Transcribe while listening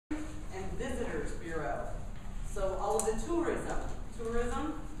all of the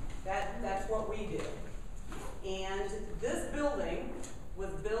tourism, that's what we do. And this building was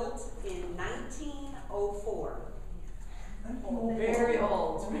built in 1904. Very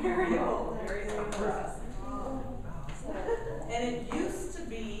old, very old, very old for us. And it used to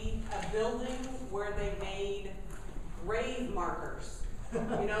be a building where they made grave markers, you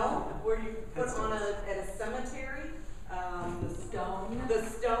know, where you put on at a cemetery, the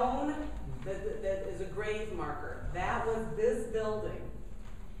stone that is a grave marker. That was this building.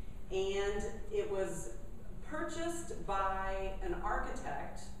 And it was purchased by an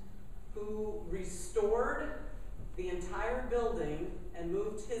architect who restored the entire building and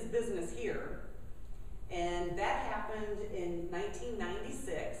moved his business here. And that happened in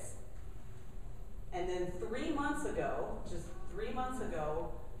 1996. And then 3 months ago, just 3 months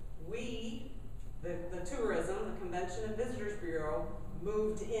ago, we, the tourism, the Convention and Visitors Bureau,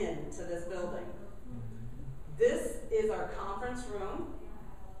 moved into this building. This is our conference room,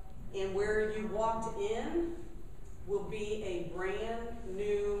 and where you walked in will be a brand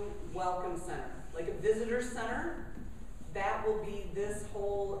new welcome center, like a visitor center. That will be this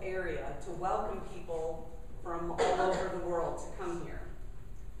whole area to welcome people from all over the world to come here.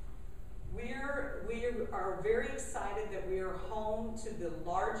 We are very excited that we are home to the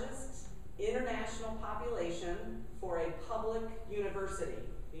largest international population for a public university.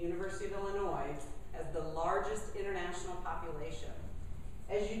 The University of Illinois has the largest international population.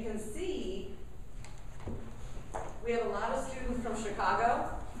 As you can see, we have a lot of students from Chicago.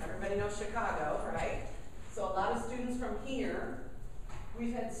 Everybody knows Chicago, right? So a lot of students from here.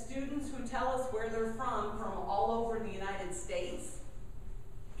 We've had students who tell us where they're from all over the United States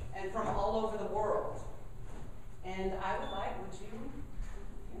and from all over the world. And I would like, would you?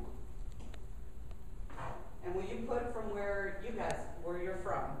 Yeah. And will you put from where you guys, where you're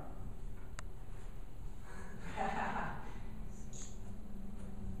from?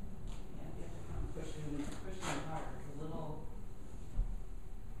 Pushing hard, a little.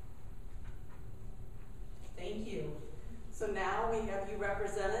 Thank you. So now we have you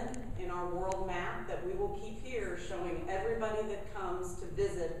represented in our world map that we will keep here, showing everybody that comes to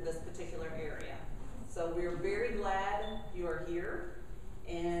visit this particular area. So we're very glad you are here,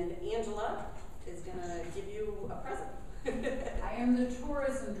 and Angela is going to give you a present. I am the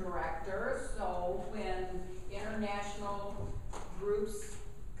tourism director, so when international groups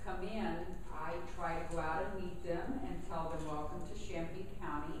come in, I try to go out and meet them and tell them welcome to Champaign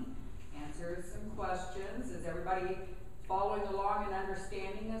County, answer some questions. Is everybody following along and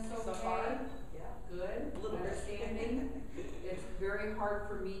understanding this okay? So far? Yeah. Good? A little Understanding? It's very hard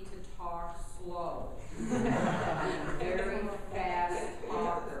for me to talk slow. I'm a very fast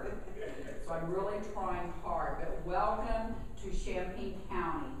talker. So I'm really trying hard. But welcome to Champaign